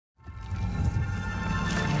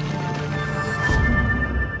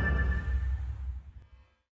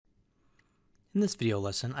In this video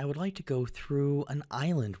lesson, I would like to go through an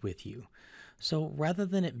island with you. So rather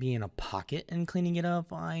than it being a pocket and cleaning it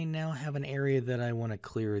up, I now have an area that I want to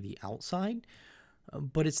clear the outside,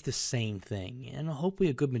 but it's the same thing. And hopefully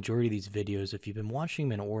a good majority of these videos, if you've been watching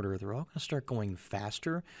them in order, they're all going to start going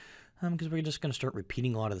faster because we're just going to start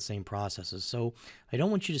repeating a lot of the same processes. So I don't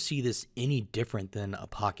want you to see this any different than a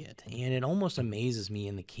pocket. And it almost amazes me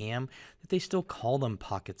in the CAM that they still call them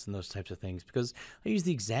pockets and those types of things, because I use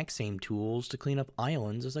the exact same tools to clean up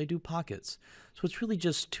islands as I do pockets. So it's really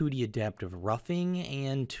just 2D adaptive roughing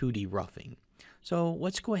and 2D roughing. So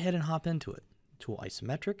let's go ahead and hop into it. Tool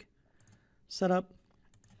isometric, setup,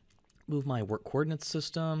 move my work coordinate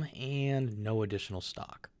system, and no additional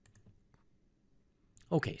stock.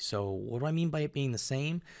 Okay, so what do I mean by it being the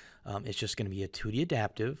same? It's just going to be a 2D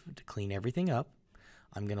adaptive to clean everything up.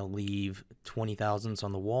 I'm going to leave 20 thousandths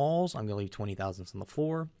on the walls. I'm going to leave 20 thousandths on the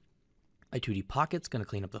floor. My 2D pocket's going to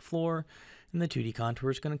clean up the floor, and the 2D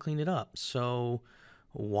contour is going to clean it up. So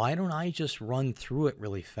why don't I just run through it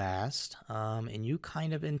really fast, and you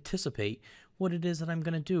kind of anticipate what it is that I'm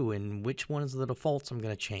going to do and which ones of the defaults I'm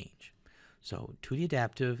going to change. So 2D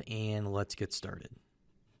adaptive, and let's get started.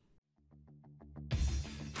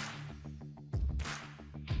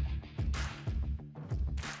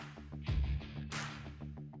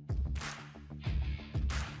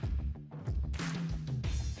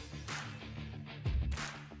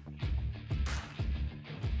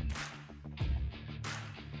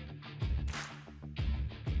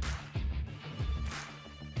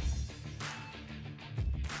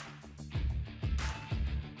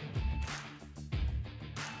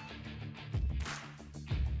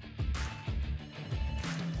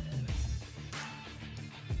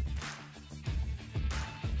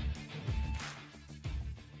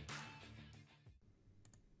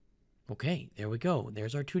 Okay, there we go.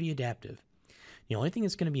 There's our 2D adaptive. The only thing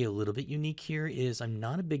that's going to be a little bit unique here is I'm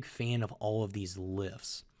not a big fan of all of these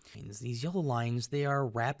lifts. These yellow lines, they are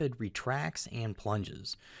rapid retracts and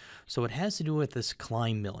plunges. So it has to do with this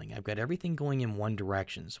climb milling. I've got everything going in one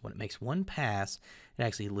direction. So when it makes one pass, it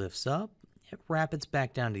actually lifts up, it rapids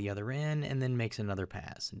back down to the other end, and then makes another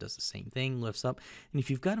pass and does the same thing, lifts up. And if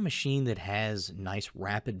you've got a machine that has nice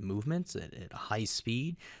rapid movements at a high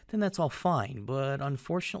speed, then that's all fine. But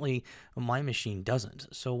unfortunately, my machine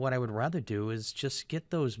doesn't. So what I would rather do is just get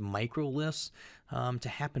those micro lifts to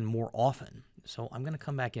happen more often. So I'm going to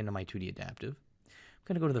come back into my 2D adaptive. I'm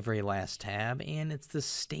going to go to the very last tab, and it's the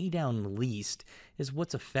stay down least is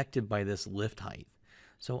what's affected by this lift height.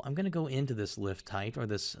 So I'm going to go into this lift height, or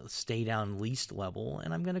this stay down least level,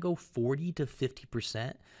 and I'm going to go 40 to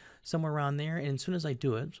 50%, somewhere around there. And as soon as I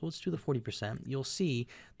do it, so let's do the 40%, you'll see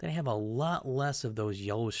that I have a lot less of those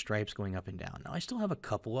yellow stripes going up and down. Now I still have a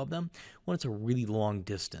couple of them when it's a really long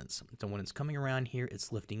distance. So when it's coming around here,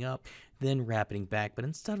 it's lifting up, then rapiding back. But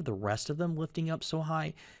instead of the rest of them lifting up so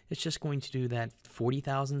high, it's just going to do that 40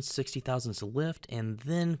 thousandths, 60 thousandths lift, and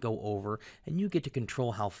then go over, and you get to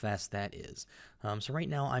control how fast that is. So right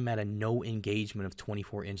now I'm at a no engagement of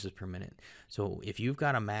 24 inches per minute. So if you've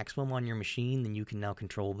got a maximum on your machine, then you can now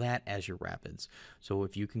control that as your rapids. So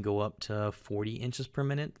if you can go up to 40 inches per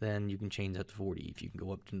minute, then you can change that to 40. If you can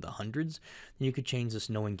go up to the hundreds, then you could change this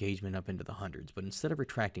no engagement up into the hundreds. But instead of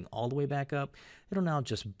retracting all the way back up, it'll now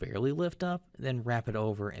just barely lift up, then rapid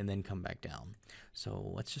over, and then come back down.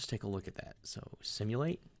 So let's just take a look at that. So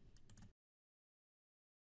simulate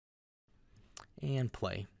and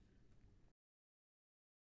play.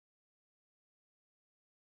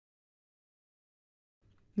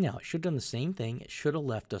 Now, it should have done the same thing. It should have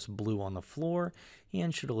left us blue on the floor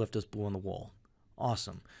and should have left us blue on the wall.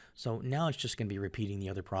 Awesome. So now it's just going to be repeating the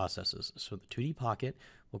other processes. So the 2D pocket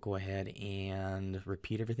will go ahead and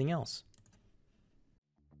repeat everything else.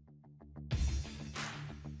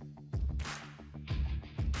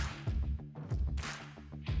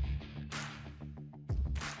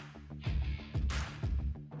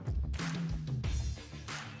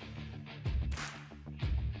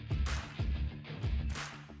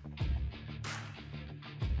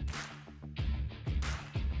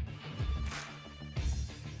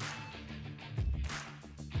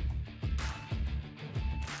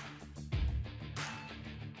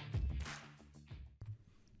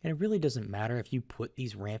 And it really doesn't matter if you put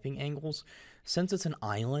these ramping angles. Since it's an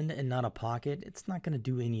island and not a pocket, it's not going to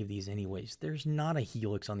do any of these anyways. There's not a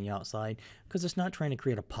helix on the outside because it's not trying to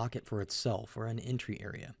create a pocket for itself or an entry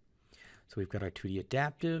area. So we've got our 2D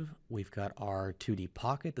adaptive, we've got our 2D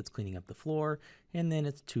pocket that's cleaning up the floor, and then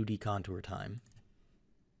it's 2D contour time.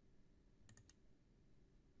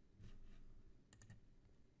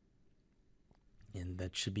 And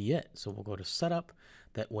that should be it. So we'll go to setup.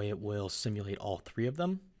 That way it will simulate all three of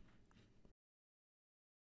them.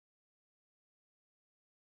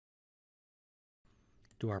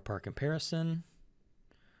 Do our part comparison.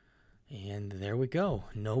 And there we go.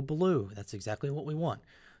 No blue. That's exactly what we want.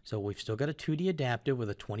 So we've still got a 2D adaptive with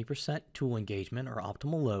a 20% tool engagement or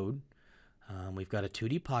optimal load. We've got a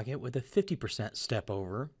 2D pocket with a 50% step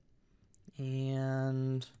over.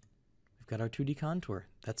 And we've got our 2D contour.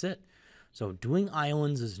 That's it. So doing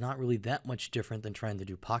islands is not really that much different than trying to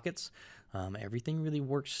do pockets. Everything really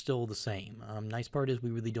works still the same. Nice part is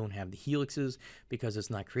we really don't have the helixes because it's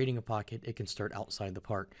not creating a pocket. It can start outside the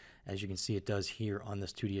part. As you can see, it does here on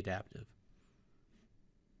this 2D adaptive.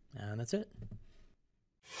 And that's it.